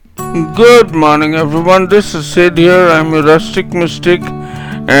Good morning, everyone. This is Sid here. I'm a rustic mystic,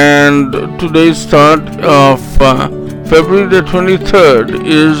 and today's thought of February the 23rd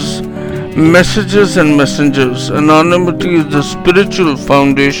is messages and messengers. Anonymity is the spiritual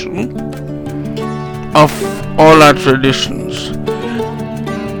foundation of all our traditions,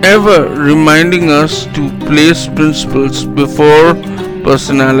 ever reminding us to place principles before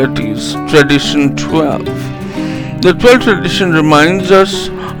personalities. Tradition 12. The 12th tradition reminds us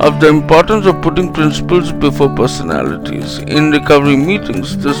of the importance of putting principles before personalities. In recovery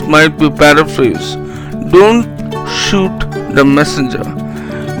meetings, this might be paraphrased: don't shoot the messenger.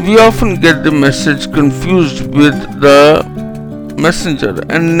 We often get the message confused with the messenger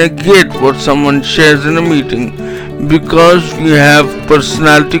and negate what someone shares in a meeting because we have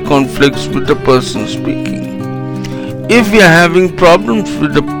personality conflicts with the person speaking. If we are having problems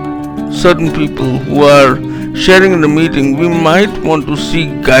with the certain people who are sharing in the meeting, we might want to seek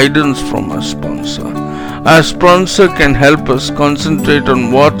guidance from our sponsor. Our sponsor can help us concentrate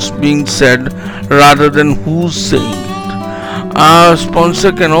on what's being said rather than who's saying it. Our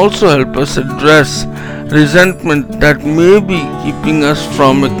sponsor can also help us address resentment that may be keeping us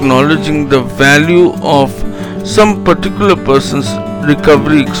from acknowledging the value of some particular person's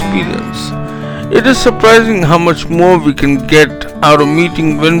recovery experience. It is surprising how much more we can get out of a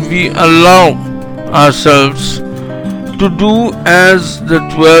meeting when we allow ourselves to do as the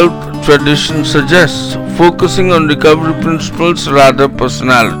 12th tradition suggests, focusing on recovery principles rather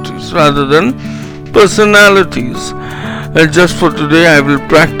than personalities. Just for today, I will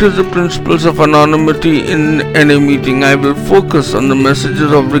practice the principles of anonymity in any meeting. I will focus on the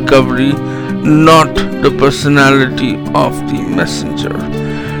messages of recovery, not the personality of the messenger.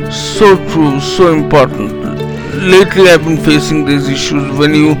 So true, so important. Lately I've been facing these issues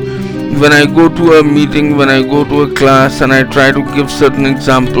when I go to a meeting, when I go to a class and I try to give certain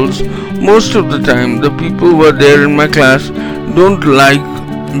examples. Most of the time the people who are there in my class don't like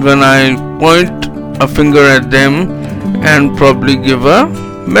when I point a finger at them and probably give a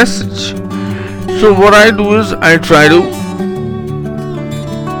message. So what I do is I try to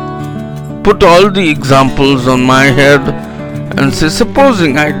put all the examples on my head and say,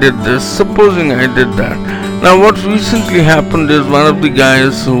 supposing I did this, supposing I did that. Now what recently happened is one of the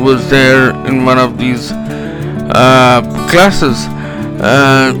guys who was there in one of these classes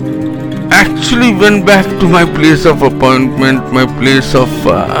actually went back to my place of appointment, my place of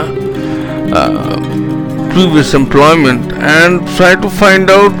previous employment, and tried to find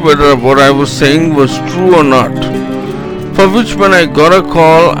out whether what I was saying was true or not. For which when I got a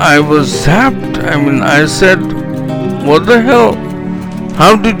call, I was zapped. I said, what the hell?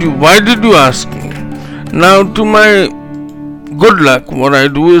 Why did you ask me? Now, to my good luck, what I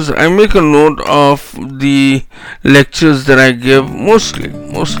do is I make a note of the lectures that I give, mostly,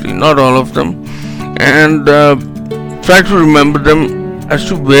 not all of them, and try to remember them as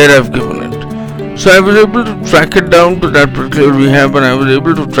to where I've given it. So I was able to track it down to that particular rehab, and I was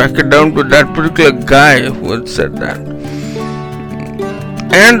able to track it down to that particular guy who had said that.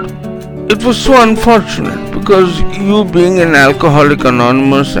 And it was so unfortunate because you being an Alcoholic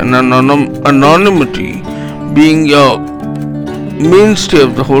Anonymous and anonymity being your mainstay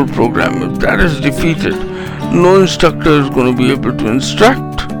of the whole program, if that is defeated, no instructor is going to be able to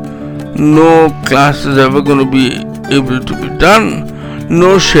instruct, no class is ever going to be able to be done,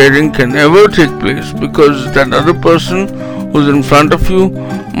 no sharing can ever take place because that other person who's in front of you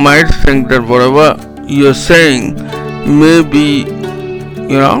might think that whatever you're saying may be,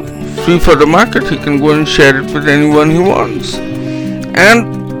 free for the market. He can go and share it with anyone he wants. And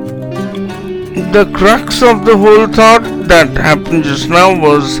the crux of the whole thought that happened just now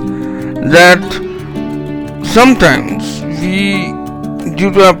was that sometimes we,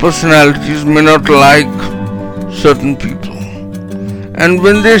 due to our personalities, may not like certain people. And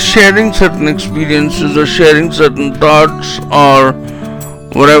when they're sharing certain experiences or sharing certain thoughts or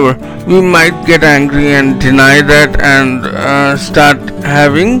whatever, we might get angry and deny that and start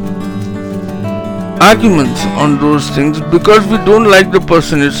having arguments on those things because we don't like the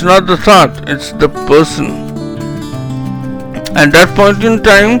person. It's not the thought, it's the person. At that point in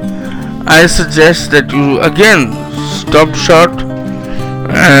time, I suggest that you again stop short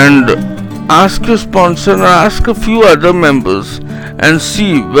and ask your sponsor or ask a few other members and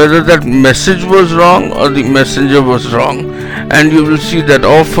see whether that message was wrong or the messenger was wrong, and you will see that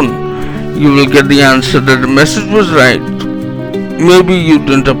often you will get the answer that the message was right. Maybe you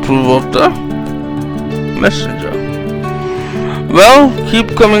didn't approve of the messenger. Well,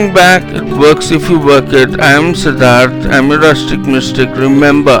 keep coming back. It works if you work it. I am Siddharth. I am a rustic mystic.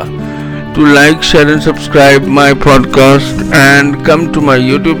 Remember, to like, share, and subscribe my podcast, and come to my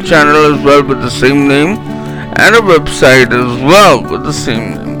YouTube channel as well with the same name, and a website as well with the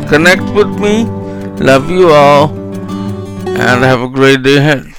same name. Connect with me. Love you all, and have a great day ahead.